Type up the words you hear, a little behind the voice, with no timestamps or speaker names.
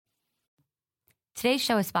Today's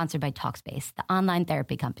show is sponsored by Talkspace, the online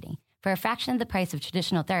therapy company. For a fraction of the price of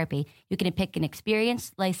traditional therapy, you can pick an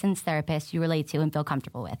experienced, licensed therapist you relate to and feel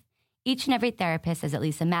comfortable with. Each and every therapist has at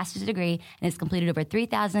least a master's degree and has completed over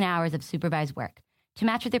 3,000 hours of supervised work. To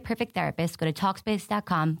match with your perfect therapist, go to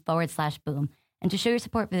Talkspace.com/boom. And to show your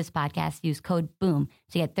support for this podcast, use code BOOM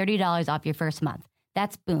to get $30 off your first month.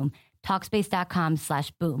 That's BOOM.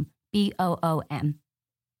 Talkspace.com/boom. BOOM.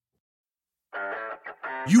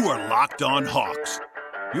 You are Locked On Hawks,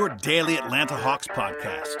 your daily Atlanta Hawks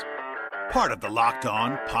podcast. Part of the Locked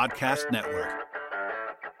On Podcast Network.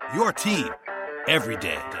 Your team every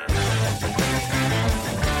day.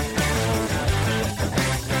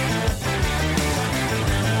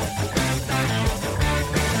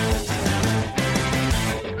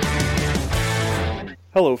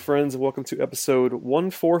 Hello, friends, and welcome to episode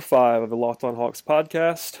 145 of the Locked On Hawks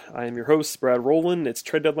podcast. I am your host, Brad Rowland. It's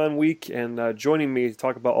trade deadline week, and joining me to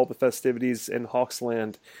talk about all the festivities in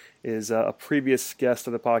Hawksland is a previous guest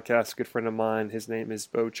of the podcast, a good friend of mine. His name is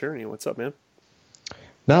Bo Churney. What's up, man?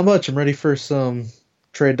 Not much. I'm ready for some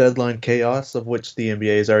trade deadline chaos, of which the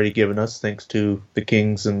NBA has already given us, thanks to the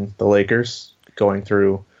Kings and the Lakers going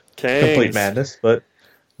through complete madness. But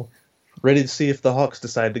ready to see if the Hawks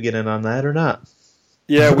decide to get in on that or not.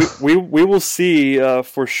 Yeah, we will see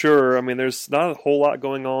for sure. I mean, there's not a whole lot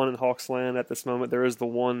going on in Hawksland at this moment. There is the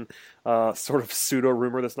one sort of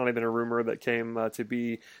pseudo-rumor that's not even a rumor that came to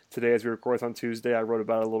be today as we record this on Tuesday. I wrote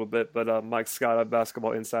about it a little bit, but Mike Scott of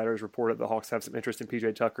Basketball Insiders reported the Hawks have some interest in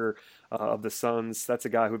P.J. Tucker of the Suns. That's a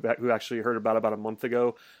guy who actually heard about a month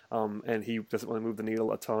ago, and he doesn't really move the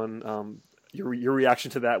needle a ton. Your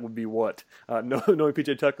reaction to that would be what? Knowing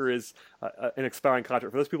PJ Tucker is an expiring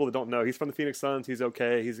contract. For those people that don't know, he's from the Phoenix Suns. He's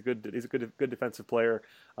okay. He's a good defensive player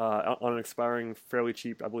on an expiring, fairly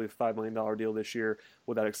cheap, I believe, $5 million deal this year.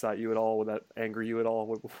 Would that excite you at all? Would that anger you at all?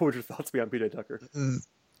 What would your thoughts be on PJ Tucker?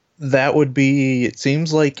 That would be. It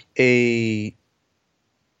seems like a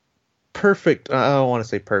perfect. I don't want to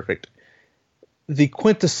say perfect. The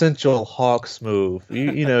quintessential Hawks move.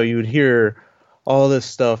 You would hear all this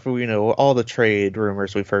stuff, all the trade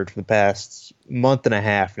rumors we've heard for the past month and a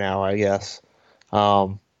half now, I guess,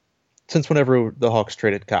 since whenever the Hawks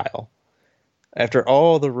traded Kyle. After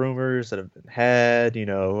all the rumors that have been had,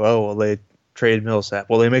 will they trade Millsap?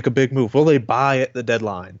 Will they make a big move? Will they buy at the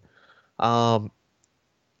deadline?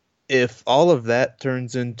 If all of that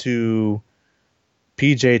turns into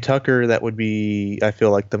PJ Tucker, that would be, I feel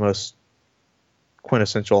like, the most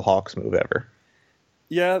quintessential Hawks move ever.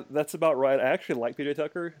 Yeah, that's about right. I actually like PJ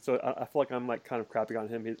Tucker, so I feel like I'm kind of crapping on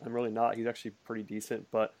him. I'm really not. He's actually pretty decent,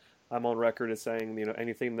 but I'm on record as saying,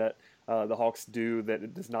 anything that the Hawks do that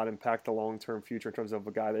it does not impact the long-term future in terms of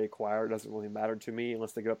a guy they acquire doesn't really matter to me.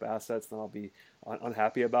 Unless they give up assets, then I'll be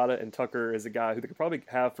unhappy about it. And Tucker is a guy who they could probably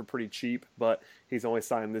have for pretty cheap, but he's only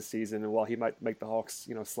signed this season, and while he might make the Hawks,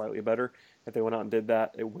 slightly better, if they went out and did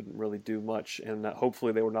that, it wouldn't really do much, and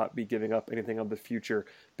hopefully they would not be giving up anything of the future,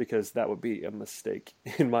 because that would be a mistake,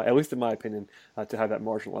 at least in my opinion, to have that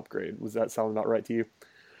marginal upgrade. Was that sound about right to you?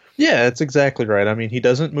 Yeah, that's exactly right. I mean, he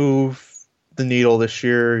doesn't move the needle this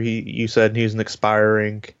year. You said he's an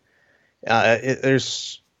expiring.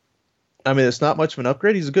 It's not much of an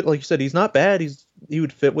upgrade. He's good, like you said. He's not bad. He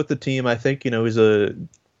would fit with the team. I think he's a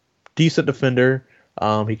decent defender.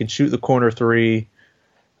 He can shoot the corner three.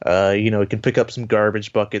 He can pick up some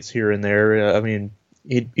garbage buckets here and there.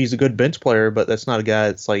 He's a good bench player, but that's not a guy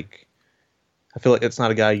that's like, I feel like it's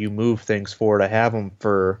not a guy you move things for to have him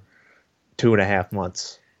for 2.5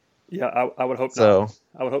 months. Yeah, I would hope not.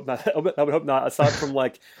 I would hope not. I would hope not. Aside from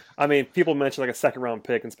people mention like a second round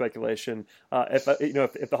pick in speculation. If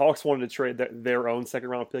the Hawks wanted to trade their own second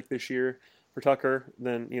round pick this year for Tucker,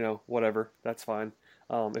 then whatever, that's fine.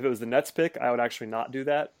 If it was the Nets pick, I would actually not do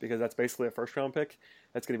that, because that's basically a first round pick.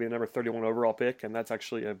 That's going to be the number 31 overall pick, and that's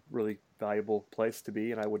actually a really valuable place to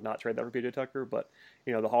be, and I would not trade that for PJ Tucker. But,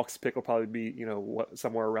 the Hawks pick will probably be,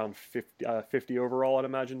 somewhere around 50 overall, I'd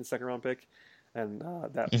imagine, the second round pick. And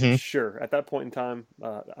sure, at that point in time,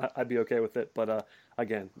 I'd be okay with it. But,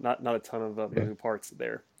 again, not a ton of moving parts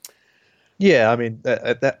there. Yeah,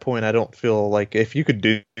 at that point, I don't feel like if you could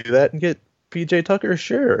do that and get PJ Tucker,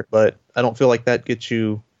 sure. But I don't feel like that gets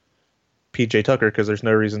you PJ Tucker, because there's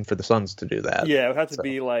no reason for the Suns to do that. Yeah, it would have to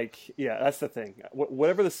be that's the thing.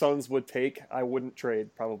 Whatever the Suns would take, I wouldn't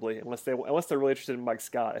trade probably, unless they're really interested in Mike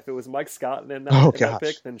Scott. If it was Mike Scott and that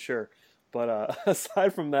pick, then sure. But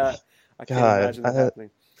aside from that, I can't imagine that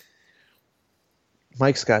happening.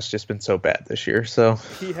 Mike Scott's just been so bad this year. So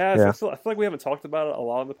he has. Yeah. I feel like we haven't talked about it a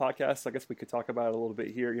lot on the podcast. So I guess we could talk about it a little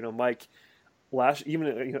bit here. Mike,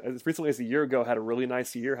 as recently as a year ago, had a really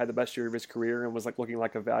nice year, had the best year of his career, and was like looking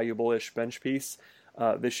like a valuable-ish bench piece.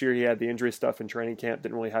 This year he had the injury stuff in training camp,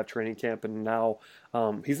 didn't really have training camp, and now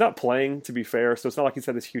he's not playing, to be fair, so it's not like he's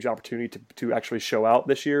had this huge opportunity to actually show out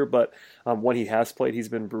this year, but when he has played, he's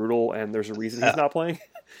been brutal, and there's a reason he's not playing.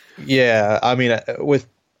 Yeah, I mean, with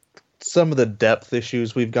some of the depth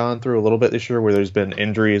issues we've gone through a little bit this year, where there's been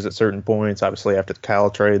injuries at certain points, obviously after the Kyle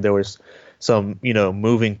trade, there was some,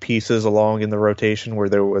 moving pieces along in the rotation where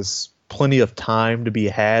there was plenty of time to be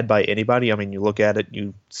had by anybody. I mean, you look at it,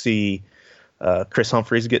 you see Chris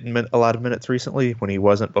Humphries getting a lot of minutes recently when he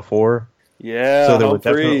wasn't before. Yeah, so there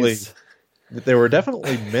were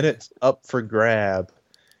definitely minutes up for grab,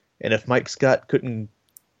 and if Mike Scott couldn't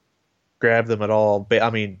grab them at all, I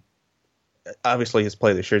mean, obviously his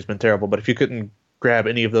play this year has been terrible, but if you couldn't grab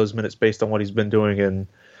any of those minutes based on what he's been doing in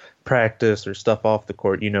practice or stuff off the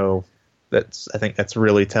court, I think that's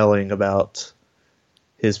really telling about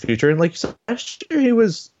his future. And like you said, last year he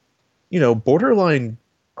was, borderline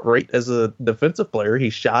great as a defensive player. He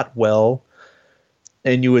shot well.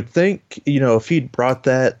 And you would think, if he'd brought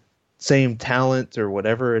that same talent or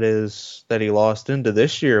whatever it is that he lost into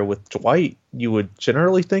this year with Dwight, you would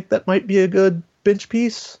generally think that might be a good bench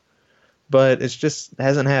piece. But it's just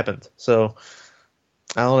hasn't happened. So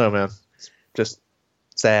I don't know, man. It's just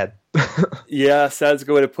sad. Yeah, sad's a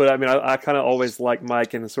good way to put it. I mean, I kind of always liked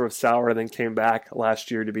Mike and sort of sour, and then came back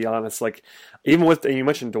last year, to be honest. Like, even with, and you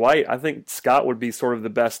mentioned Dwight, I think Scott would be sort of the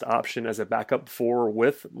best option as a backup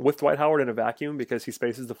with Dwight Howard in a vacuum, because he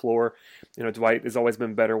spaces the floor. Dwight has always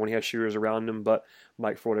been better when he has shooters around him, but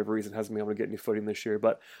Mike, for whatever reason, hasn't been able to get any footing this year.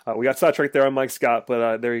 But we got sidetracked there on Mike Scott,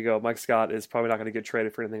 but there you go. Mike Scott is probably not going to get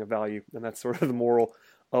traded for anything of value, and that's sort of the moral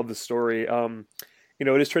of the story.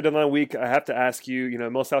 It is trade deadline week. I have to ask you,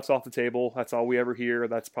 Millsap's off the table. That's all we ever hear.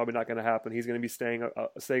 That's probably not going to happen. He's going to be staying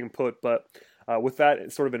put. But with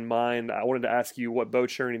that sort of in mind, I wanted to ask you what Bo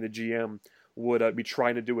Churney, the GM, would be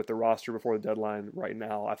trying to do with the roster before the deadline right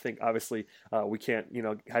now. I think obviously we can't,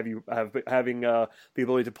 having the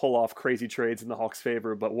ability to pull off crazy trades in the Hawks'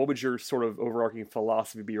 favor. But what would your sort of overarching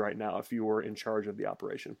philosophy be right now if you were in charge of the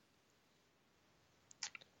operation?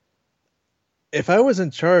 If I was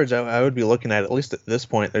in charge, I would be looking at least at this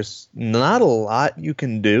point, there's not a lot you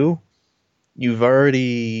can do. You've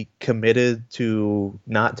already committed to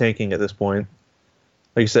not tanking at this point.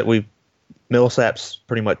 Like you said, Millsap's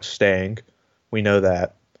pretty much staying. We know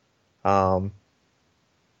that.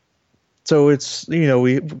 So it's, we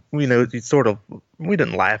didn't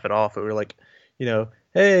laugh it off. We were like,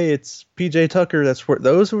 hey, it's PJ Tucker.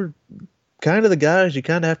 Those were kind of the guys you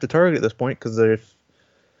kind of have to target at this point, because if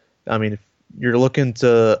you're looking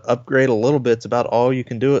to upgrade a little bit, it's about all you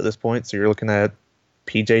can do at this point. So you're looking at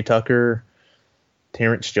PJ Tucker,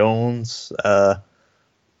 Terrence Jones,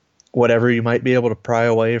 whatever you might be able to pry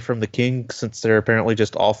away from the Kings, since they're apparently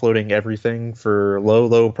just offloading everything for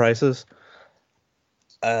low prices.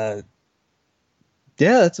 Yeah,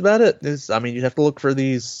 that's about it. You'd have to look for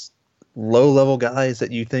these low-level guys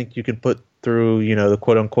that you think you can put through, the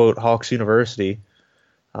quote-unquote Hawks University,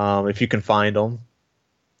 if you can find them.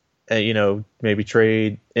 Maybe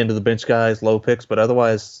trade into the bench guys, low picks, but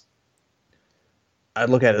otherwise, I'd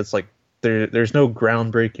look at it. It's like there's no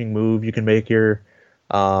groundbreaking move you can make here.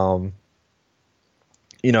 I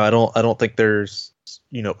don't think there's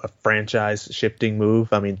a franchise shifting move.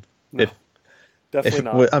 No, definitely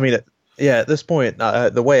not. At this point,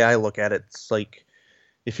 the way I look at it, it's like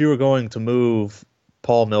if you were going to move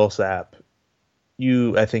Paul Millsap,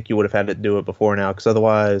 I think you would have had to do it before now, because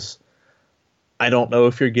otherwise, I don't know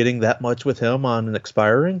if you're getting that much with him on an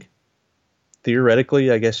expiring. Theoretically,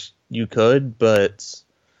 I guess you could, but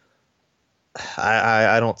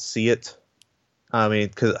I don't see it.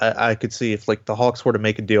 Because I could see if the Hawks were to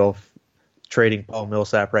make a deal of trading Paul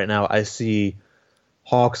Millsap right now, I see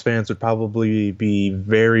Hawks fans would probably be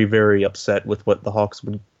very, very upset with what the Hawks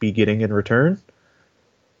would be getting in return.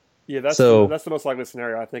 Yeah, that's the most likely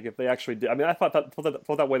scenario. I think if they actually did. I felt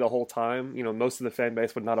that way the whole time. Most of the fan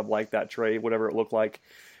base would not have liked that trade, whatever it looked like.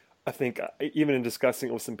 I think even in discussing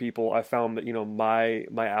it with some people, I found that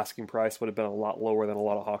my asking price would have been a lot lower than a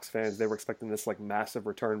lot of Hawks fans. They were expecting this massive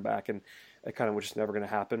return back, and it kind of was just never going to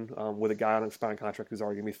happen with a guy on an expiring contract who's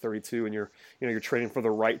already going to be 32, and you're trading for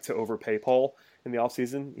the right to overpay Paul in the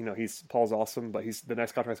offseason. Paul's awesome, but the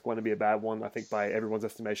next contract's going to be a bad one, I think, by everyone's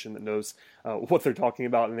estimation that knows what they're talking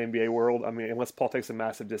about in the NBA world. Unless Paul takes a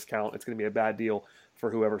massive discount, it's going to be a bad deal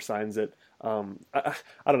for whoever signs it. I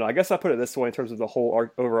don't know. I guess I put it this way in terms of the whole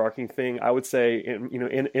overarching thing. I would say,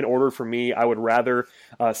 in order for me, I would rather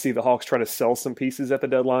see the Hawks try to sell some pieces at the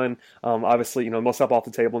deadline. Obviously, Millsap off the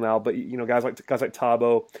table now, but guys like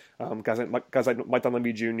Tabo, guys like Mike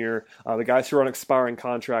Dunleavy Jr., the guys who are on expiring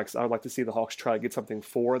contracts. I would like to see the Hawks try to get something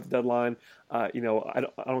for the deadline. I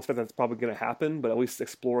don't expect that's probably going to happen, but at least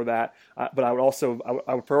explore that. But I would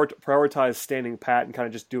prioritize standing pat and kind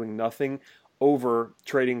of just doing nothing over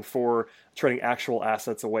trading actual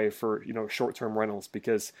assets away for short-term rentals,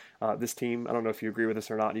 because this team, I don't know if you agree with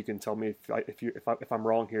this or not. You can tell me if I'm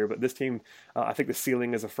wrong here, but this team, I think the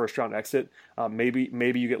ceiling is a first-round exit.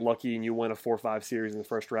 Maybe you get lucky and you win a 4-5 series in the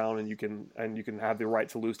first round, and you can have the right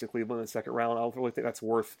to lose to Cleveland in the second round. I don't really think that's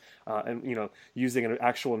worth using an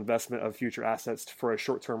actual investment of future assets for a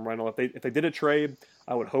short-term rental. If they did a trade,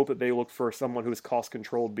 I would hope that they look for someone who is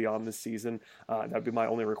cost-controlled beyond this season. That'd be my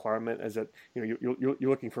only requirement, is that you're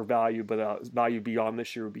looking for value, but value beyond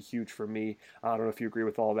this year would be huge for me. I don't know if you agree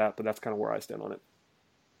with all that, but that's kind of where I stand on it.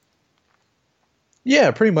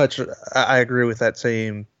 Yeah, pretty much. I agree with that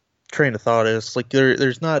same train of thought. It's like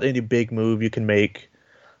there's not any big move you can make.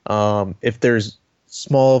 If there's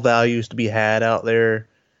small values to be had out there,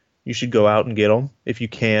 you should go out and get them if you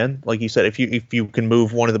can. Like you said, if you can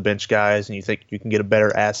move one of the bench guys and you think you can get a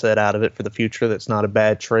better asset out of it for the future, that's not a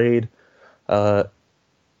bad trade.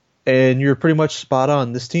 And you're pretty much spot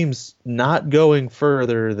on. This team's not going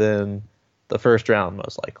further than the first round,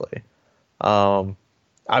 most likely.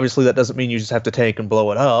 Obviously, that doesn't mean you just have to tank and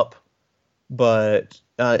blow it up, but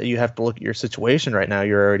you have to look at your situation right now.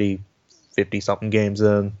 You're already 50-something games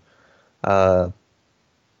in.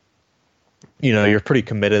 You're pretty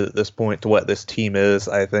committed at this point to what this team is,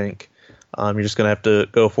 I think. You're just going to have to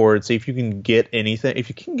go forward, see if you can get anything. If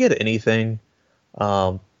you can get anything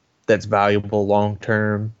that's valuable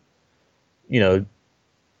long-term, you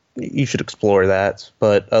should explore that.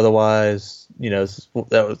 But otherwise, that's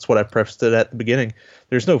what I prefaced it at the beginning.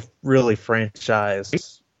 There's no really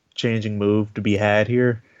franchise-changing move to be had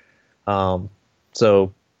here. So,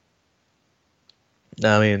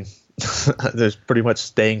 I mean, there's pretty much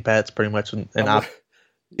staying pat's pretty much an option.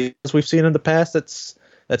 As we've seen in the past, that's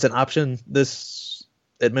an option this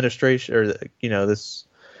administration or this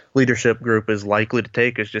leadership group is likely to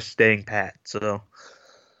take, is just staying pat. So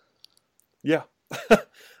yeah. I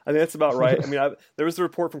think that's about right. I mean, there was a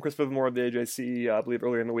report from Chris Livermore of the AJC, I believe,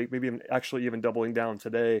 earlier in the week, maybe actually even doubling down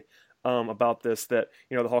today, about this, that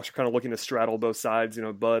the Hawks are kind of looking to straddle both sides.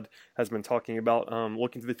 Bud has been talking about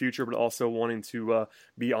looking to the future, but also wanting to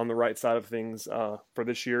be on the right side of things for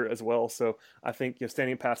this year as well. So I think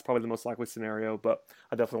standing pat's probably the most likely scenario, but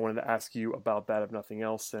I definitely wanted to ask you about that, if nothing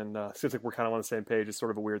else. And it seems like we're kind of on the same page. It's sort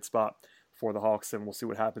of a weird spot for the Hawks, and we'll see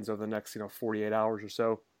what happens over the next 48 hours or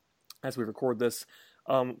so as we record this.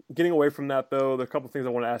 Getting away from that, though, there are a couple of things I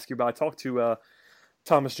want to ask you about. I talked to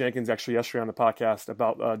Thomas Jenkins actually yesterday on the podcast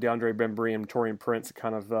about DeAndre Bembry and Taurean Prince,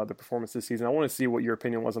 kind of the performance this season. I want to see what your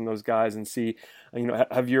opinion was on those guys, and see,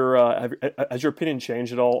 has your opinion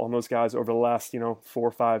changed at all on those guys over the last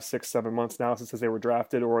 4, 5, 6, 7 months now since they were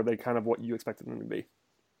drafted, or are they kind of what you expected them to be?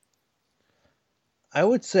 I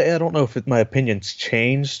would say I don't know if my opinion's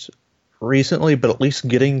changed recently, but at least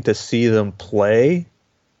getting to see them play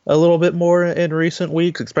a little bit more in recent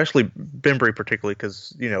weeks, especially Bembry particularly,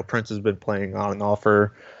 because Prince has been playing on and off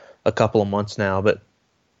for a couple of months now. But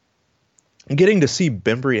getting to see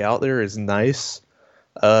Bembry out there is nice.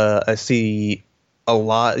 I see a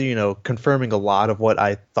lot, confirming a lot of what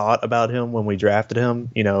I thought about him when we drafted him.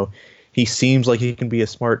 He seems like he can be a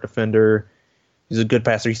smart defender. He's a good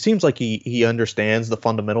passer. He seems like he understands the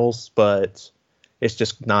fundamentals, but it's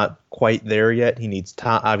just not quite there yet. He needs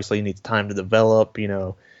time. Obviously, he needs time to develop.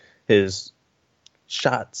 His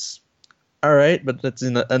shots, all right, but that's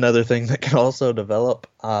another thing that can also develop.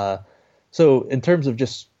 So in terms of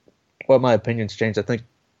just what my opinion's changed, I think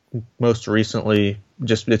most recently,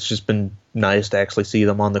 it's just been nice to actually see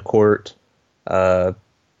them on the court. Not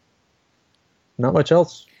much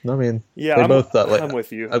else. I mean, yeah, I'm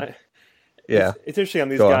with you. Yeah, it's interesting on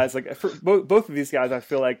these guys. Like for both of these guys, I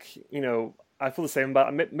feel like I feel the same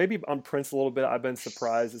about. Maybe on Prince a little bit. I've been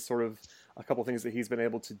surprised at sort of a couple of things that he's been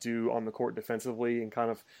able to do on the court defensively, and kind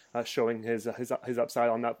of showing his upside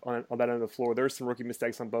on that end of the floor. There's some rookie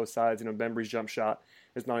mistakes on both sides. Bembry's jump shot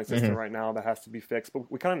is non-existent right now. That has to be fixed. But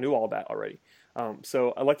we kind of knew all that already.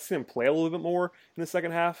 So I'd like to see him play a little bit more in the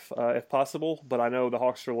second half, if possible. But I know the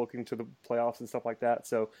Hawks are looking to the playoffs and stuff like that,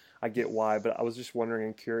 so I get why. But I was just wondering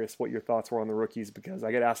and curious what your thoughts were on the rookies, because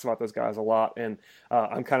I get asked about those guys a lot, and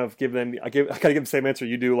I'm kind of I kind of give the same answer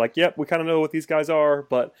you do. Like, yep, we kind of know what these guys are,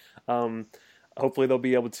 but hopefully they'll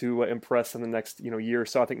be able to impress in the next year or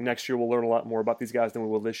so. I think next year we'll learn a lot more about these guys than we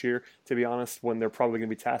will this year, to be honest, when they're probably going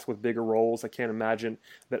to be tasked with bigger roles. I can't imagine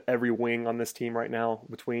that every wing on this team right now,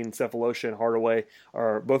 between Cephalosha and Hardaway,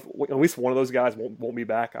 are both, at least one of those guys won't be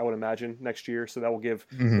back, I would imagine, next year. So that will give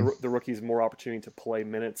the rookies more opportunity to play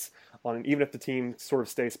minutes on, even if the team sort of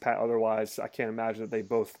stays pat otherwise. I can't imagine that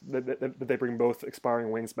they bring both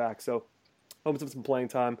expiring wings back. So hoping some playing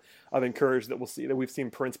time. I'm encouraged that we've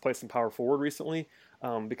seen Prince play some power forward recently,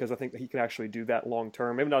 because I think that he can actually do that long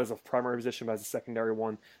term. Maybe not as a primary position, but as a secondary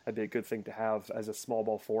one, that'd be a good thing to have as a small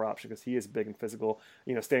ball 4 option, because he is big and physical.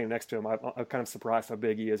 Standing next to him, I'm kind of surprised how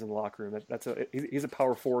big he is in the locker room. He's a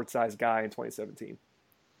power forward sized guy in 2017.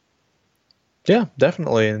 Yeah,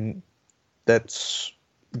 definitely, and that's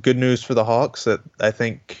good news for the Hawks. That I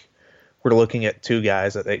think we're looking at 2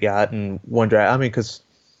 guys that they got in one draft. I mean, because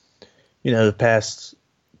the past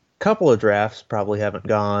couple of drafts probably haven't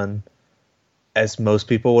gone as most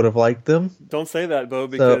people would have liked them. Don't say that, Bo,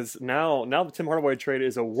 because now the Tim Hardaway trade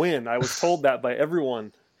is a win. I was told that by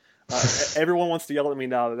everyone. Everyone wants to yell at me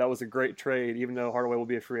now that was a great trade, even though Hardaway will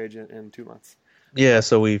be a free agent in 2 months. Yeah,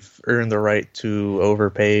 so we've earned the right to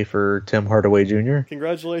overpay for Tim Hardaway Jr.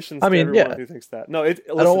 Congratulations to everyone who thinks that. No, listen,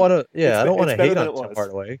 I don't want to hate on Tim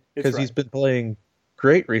Hardaway, because he's been playing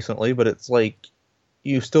great recently, but it's like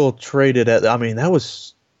you still traded at. I mean, that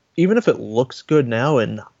was, even if it looks good now,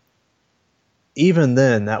 and even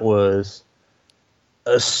then, that was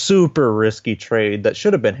a super risky trade that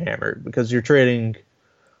should have been hammered, because you're trading,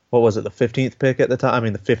 what was it, the 15th pick at the time? I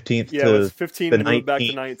mean, the 15th it was 15 to move back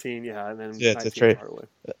to 19, and then 19 to trade.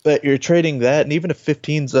 But you're trading that, and even if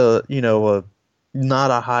 15's a not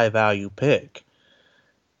a high value pick,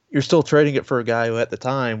 you're still trading it for a guy who at the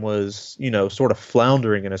time was, sort of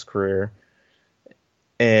floundering in his career.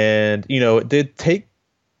 And, it did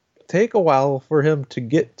take a while for him to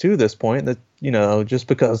get to this point. That, just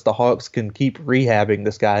because the Hawks can keep rehabbing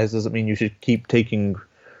this guy doesn't mean you should keep taking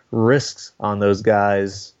risks on those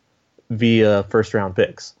guys via first-round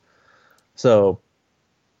picks. So,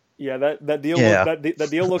 yeah, that deal that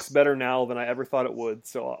deal looks better now than I ever thought it would.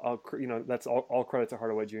 So that's all credit to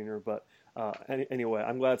Hardaway Jr. But anyway,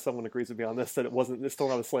 I'm glad someone agrees with me on this, that it's still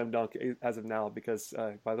not a slam dunk as of now, because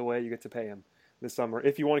by the way, you get to pay him this summer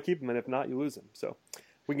if you want to keep him, and if not, you lose him. So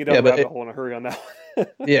we can get down the rabbit hole in a hurry on that one.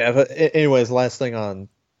 Yeah, but anyways, last thing on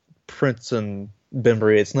Prince and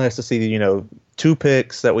Bembry, it's nice to see 2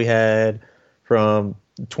 picks that we had from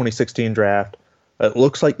the 2016 draft. It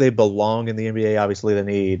looks like they belong in the NBA. Obviously, they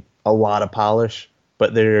need a lot of polish,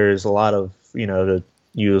 but there's a lot of, to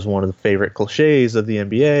use one of the favorite cliches of the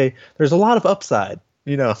NBA, there's a lot of upside,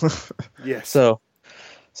 Yes. So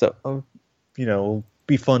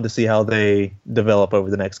be fun to see how they develop over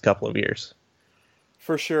the next couple of years.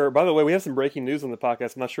 For sure. By the way, we have some breaking news on the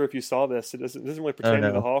podcast. I'm not sure if you saw this. It doesn't really pertain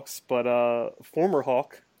to the Hawks, but former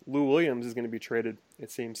Hawk Lou Williams is going to be traded,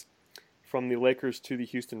 it seems, from the Lakers to the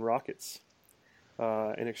Houston Rockets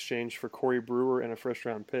in exchange for Corey Brewer and a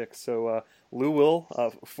first-round pick. So Lou Will,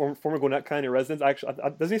 former Gwinnett County resident, actually,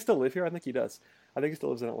 doesn't he still live here? I think he does. I think he still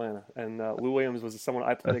lives in Atlanta. And Lou Williams was someone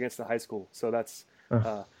I played against in high school. So that's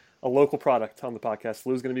a local product on the podcast.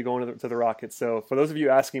 Lou's going to be going to the Rockets. So for those of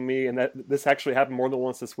you asking me, and that this actually happened more than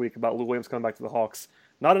once this week about Lou Williams coming back to the Hawks,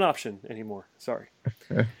 not an option anymore. Sorry.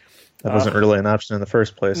 That wasn't really an option in the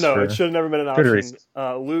first place. No, it should have never been an option.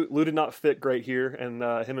 Lou did not fit great here, and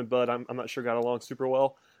him and Bud, I'm not sure got along super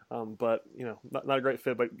well. But not a great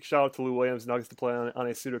fit. But shout out to Lou Williams. Now gets to play on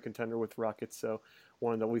a pseudo contender with the Rockets. So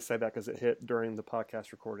wanted to at least say that because it hit during the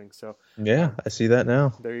podcast recording. So yeah, I see that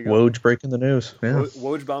now. There you go. Woj breaking the news. Yeah.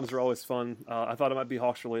 Woj bombs are always fun. I thought it might be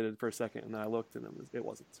Hawks related for a second, and then I looked, and it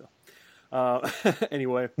wasn't. So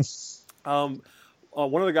anyway.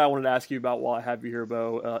 One other guy I wanted to ask you about while I have you here,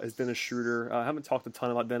 Bo, is Dennis Schröder. I haven't talked a ton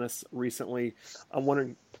about Dennis recently. I'm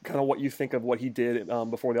wondering kind of what you think of what he did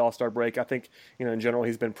before the All-Star break. I think, in general,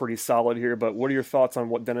 he's been pretty solid here, but what are your thoughts on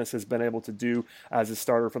what Dennis has been able to do as a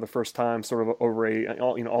starter for the first time, sort of over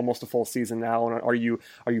almost a full season now? And are you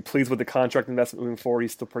pleased with the contract investment moving forward?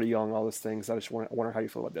 He's still pretty young, all those things. I just wonder how you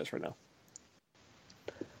feel about this right now.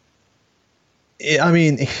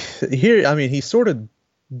 He sort of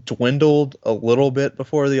dwindled a little bit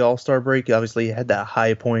before the All-Star break. Obviously, he had that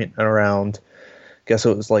high point around, I guess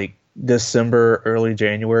it was like December, early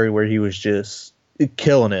January, where he was just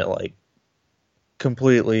killing it, like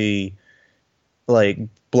completely like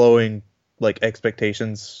blowing like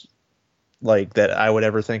expectations like that I would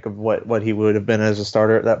ever think of what he would have been as a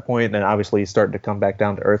starter at that point. And obviously he's starting to come back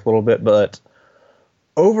down to earth a little bit, but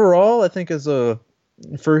overall I think as a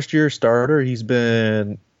first year starter he's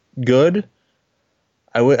been good.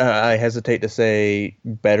 I hesitate to say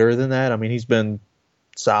better than that. I mean, he's been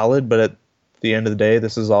solid, but at the end of the day,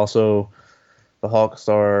 this is also the Hawks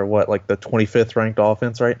are like the 25th ranked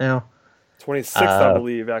offense right now. 26th, I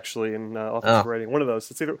believe, actually, in offensive rating. One of those.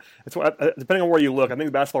 It's depending on where you look. I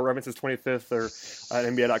think Basketball Reference is 25th, or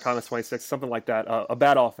NBA.com is 26th, something like that. A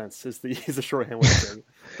bad offense is the shorthand way to say it.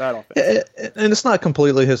 Bad offense. And it's not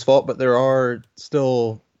completely his fault, but there are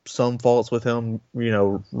still some faults with him.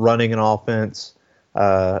 Running an offense,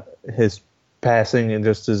 his passing, and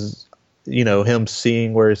just his, him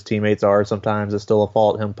seeing where his teammates are. Sometimes is still a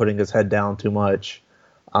fault. Him putting his head down too much.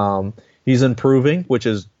 He's improving, which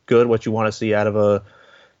is good, what you want to see out of a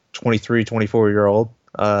 23, 24-year-old.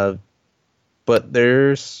 But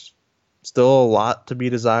there's still a lot to be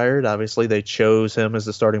desired. Obviously, they chose him as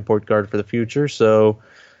the starting point guard for the future, so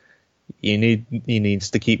he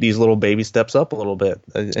needs to keep these little baby steps up a little bit,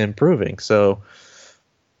 improving. So,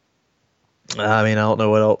 I mean, I don't know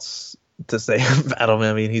what else to say about him.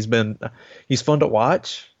 I mean, he's fun to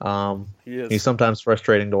watch. He's sometimes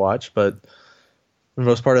frustrating to watch, but for the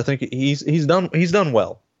most part, I think he's done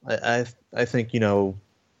well. I think,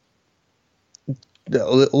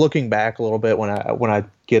 looking back a little bit when I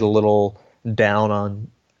get a little down on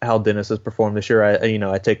how Dennis has performed this year,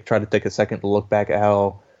 I try to take a second to look back at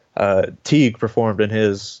how Teague performed in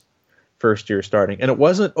his first year starting, and it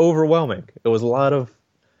wasn't overwhelming. It was a lot of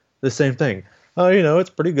the same thing. It's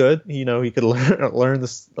pretty good. He could learn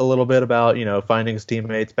this a little bit about finding his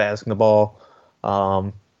teammates, passing the ball.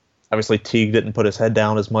 Obviously, Teague didn't put his head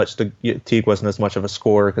down as much. Teague wasn't as much of a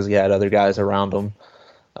scorer because he had other guys around him.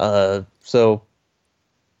 So,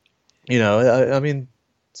 I mean,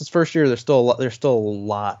 it's his first year. There's still a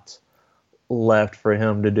lot left for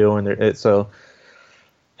him to do, No,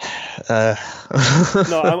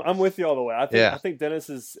 I'm with you all the way. I think Dennis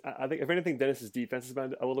is. I think if anything, Dennis's defense has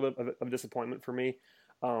been a little bit of a disappointment for me.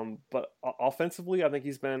 But offensively, I think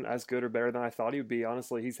he's been as good or better than I thought he would be.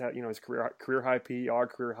 Honestly, he's had his career high PER,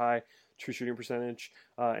 career high true shooting percentage,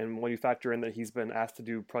 and when you factor in that he's been asked to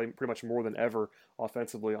do pretty much more than ever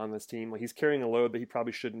offensively on this team, like he's carrying a load that he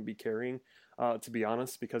probably shouldn't be carrying. To be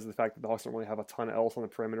honest, because of the fact that the Hawks don't really have a ton else on the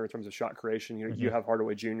perimeter in terms of shot creation. You have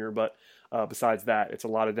Hardaway Jr., but besides that, it's a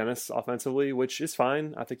lot of Dennis offensively, which is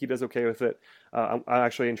fine. I think he does okay with it. I'm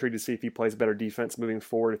actually intrigued to see if he plays better defense moving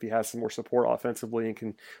forward, if he has some more support offensively and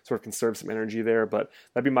can sort of conserve some energy there. But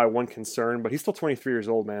that'd be my one concern. But he's still 23 years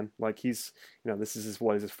old, man. Like this is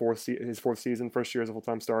his fourth season, first year as a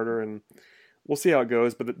full-time starter, and we'll see how it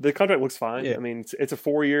goes, but the contract looks fine. Yeah. I mean, it's a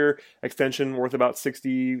 4-year extension worth about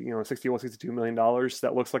 $62 million.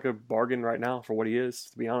 That looks like a bargain right now for what he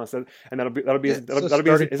is, to be honest. And that'll be his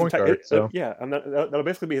point guard. Yeah, and that'll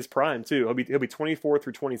basically be his prime too. He'll be 24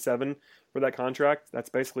 through 27 for that contract. That's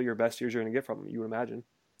basically your best years you're going to get from him, you would imagine.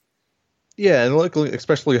 Yeah, and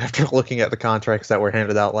especially after looking at the contracts that were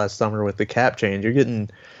handed out last summer with the cap change, you're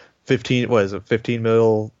getting 15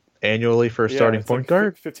 mil annually for a starting point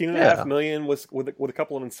guard. $15.5 million with a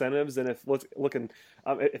couple of incentives, and if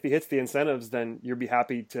he hits the incentives, then you'll be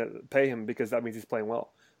happy to pay him because that means he's playing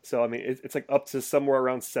well. So I mean, it's like up to somewhere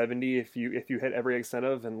around 70 if you hit every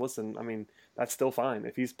incentive. And listen, I mean, that's still fine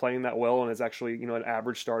if he's playing that well and is actually an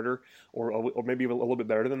average starter or maybe a little bit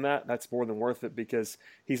better than that. That's more than worth it because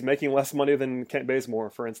he's making less money than Kent Bazemore,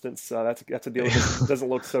 for instance. That's a deal that doesn't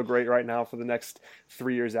look so great right now for the next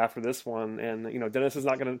 3 years after this one. And Dennis is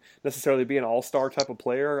not going to necessarily be an all-star type of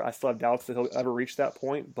player. I still have doubts that he'll ever reach that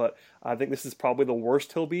point, but I think this is probably the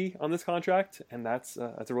worst he'll be on this contract, and that's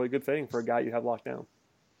a really good thing for a guy you have locked down.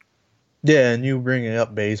 Yeah, and you bringing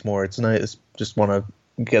up Bazemore, it's nice. Just want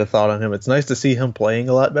to get a thought on him. It's nice to see him playing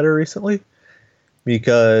a lot better recently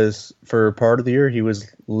because for part of the year he was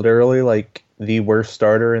literally like the worst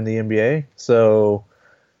starter in the NBA. So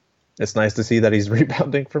it's nice to see that he's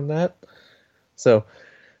rebounding from that. So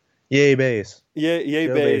yay, Baze. Yay,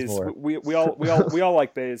 Baze. We all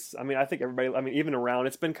like Baze. I mean, I think everybody. I mean, even around,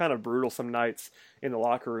 it's been kind of brutal some nights in the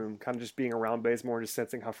locker room, kind of just being around Bazemore and just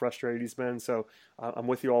sensing how frustrated he's been. So I'm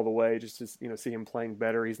with you all the way. Just to see him playing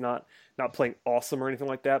better. He's not playing awesome or anything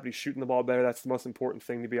like that, but he's shooting the ball better. That's the most important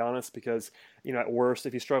thing, to be honest, because at worst,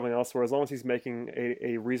 if he's struggling elsewhere, as long as he's making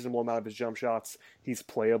a reasonable amount of his jump shots, he's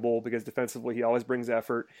playable. Because defensively, he always brings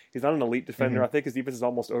effort. He's not an elite defender. I think his defense is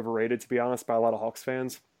almost overrated, to be honest, by a lot of Hawks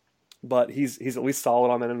fans. But he's at least solid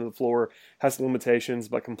on that end of the floor, has some limitations,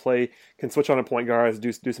 but can switch on a point guard,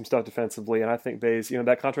 do some stuff defensively. And I think Bayes,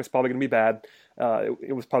 that contract's probably going to be bad.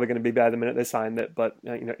 It was probably going to be bad the minute they signed it, but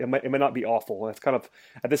it might not be awful. And it's kind of,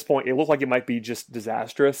 at this point, it looked like it might be just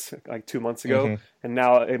disastrous like 2 months ago, and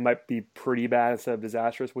now it might be pretty bad instead of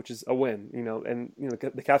disastrous, which is a win. And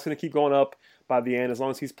the cap's going to keep going up by the end as long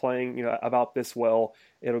as he's playing about this well.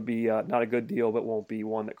 It'll be not a good deal, but won't be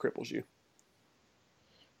one that cripples you.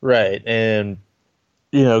 Right, and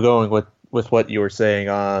going with what you were saying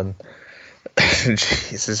on,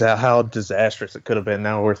 Jesus, how disastrous it could have been.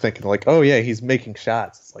 Now we're thinking like, oh yeah, he's making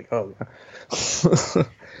shots. It's like, oh,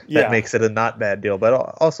 that makes it a not bad deal. But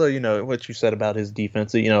also, what you said about his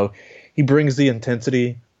defense. He brings the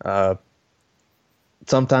intensity.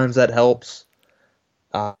 Sometimes that helps.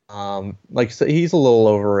 Like you said, he's a little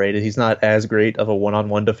overrated. He's not as great of a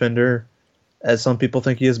one-on-one defender as some people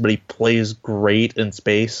think he is, but he plays great in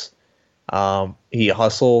space. He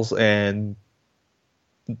hustles, and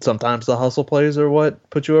sometimes the hustle plays are what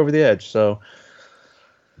put you over the edge. So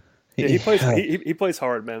he plays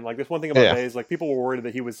hard, man. Like, there's one thing about Bayes, like, people were worried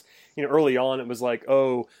that he was, early on it was like,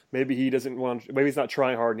 oh, maybe he's not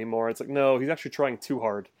trying hard anymore. It's like, no, he's actually trying too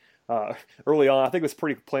hard. Early on, I think it was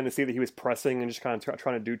pretty plain to see that he was pressing and just kind of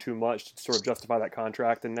trying to do too much to sort of justify that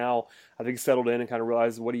contract. And now I think he's settled in and kind of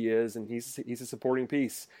realizes what he is, and he's a supporting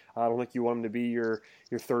piece. I don't think you want him to be your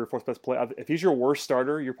third or fourth best player. If he's your worst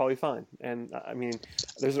starter, you're probably fine. And I mean,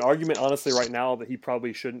 there's an argument, honestly, right now that he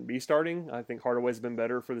probably shouldn't be starting. I think Hardaway's been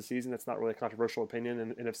better for the season. That's not really a controversial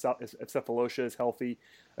opinion. And if Sefolosha is healthy,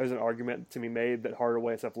 there's an argument to be made that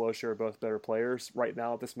Hardaway and Sefolosha are both better players right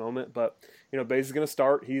now at this moment. But Bayes is going to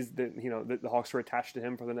start. The Hawks are attached to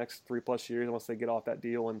him for the next 3+ years once they get off that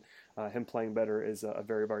deal, and him playing better is a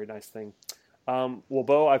very, very nice thing. Well,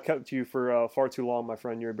 Bo, I've kept you for far too long, my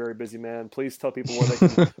friend. You're a very busy man. Please tell people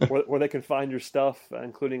where they can find your stuff,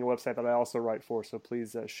 including a website that I also write for. So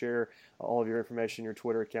please share all of your information, your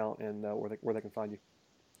Twitter account, and where they can find you.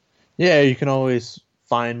 Yeah, you can always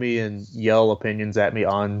find me and yell opinions at me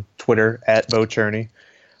on Twitter at Bo Churney.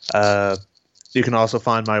 You can also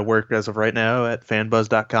find my work as of right now at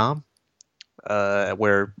fanbuzz.com,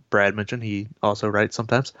 where Brad mentioned he also writes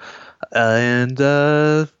sometimes.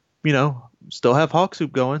 Still have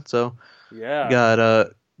HawksHoop going, so yeah, got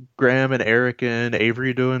Graham and Eric and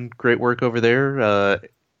Avery doing great work over there.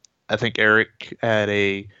 I think Eric had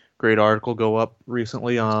a great article go up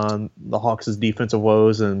recently on the Hawks' defensive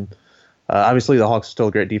woes, and obviously the Hawks are still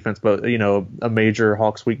a great defense, but a major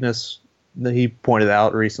Hawks weakness that he pointed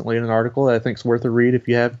out recently in an article that I think is worth a read if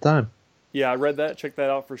you have time. Yeah, I read that. Check that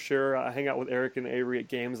out for sure. I hang out with Eric and Avery at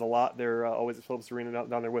games a lot. They're always at Phillips Arena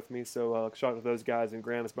down there with me. So shout out to those guys. And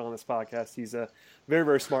Graham has been on this podcast. He's a very,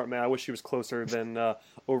 very smart man. I wish he was closer than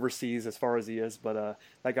overseas as far as he is. But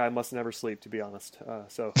that guy must never sleep, to be honest.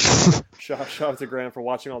 So shout out to Graham for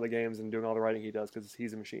watching all the games and doing all the writing he does, because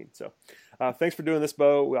he's a machine. So thanks for doing this,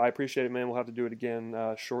 Bo. I appreciate it, man. We'll have to do it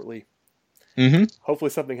again shortly. Mm-hmm.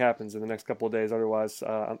 Hopefully something happens in the next couple of days. Otherwise,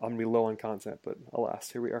 I'm going to be low on content. But alas,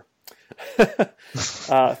 here we are.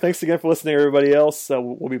 Thanks again for listening, everybody else.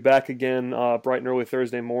 We'll be back again bright and early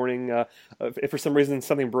Thursday morning. If for some reason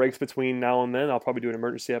something breaks between now and then, I'll probably do an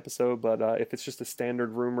emergency episode. But if it's just a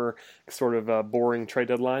standard rumor, sort of boring trade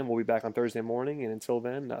deadline, we'll be back on Thursday morning. And until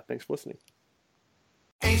then, thanks for listening.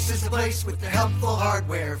 Ace is the place with the helpful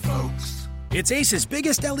hardware, folks. It's Ace's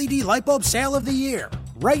biggest LED light bulb sale of the year.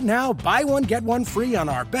 Right now, buy one, get one free on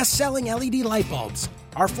our best-selling LED light bulbs.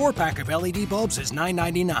 Our 4-pack of LED bulbs is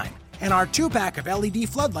 $9.99, and our 2-pack of LED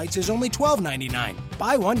floodlights is only $12.99.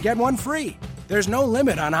 Buy one, get one free. There's no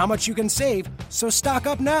limit on how much you can save, so stock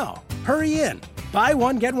up now. Hurry in. Buy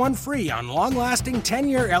one, get one free on long-lasting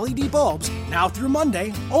 10-year LED bulbs, now through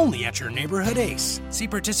Monday, only at your neighborhood Ace. See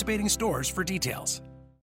participating stores for details.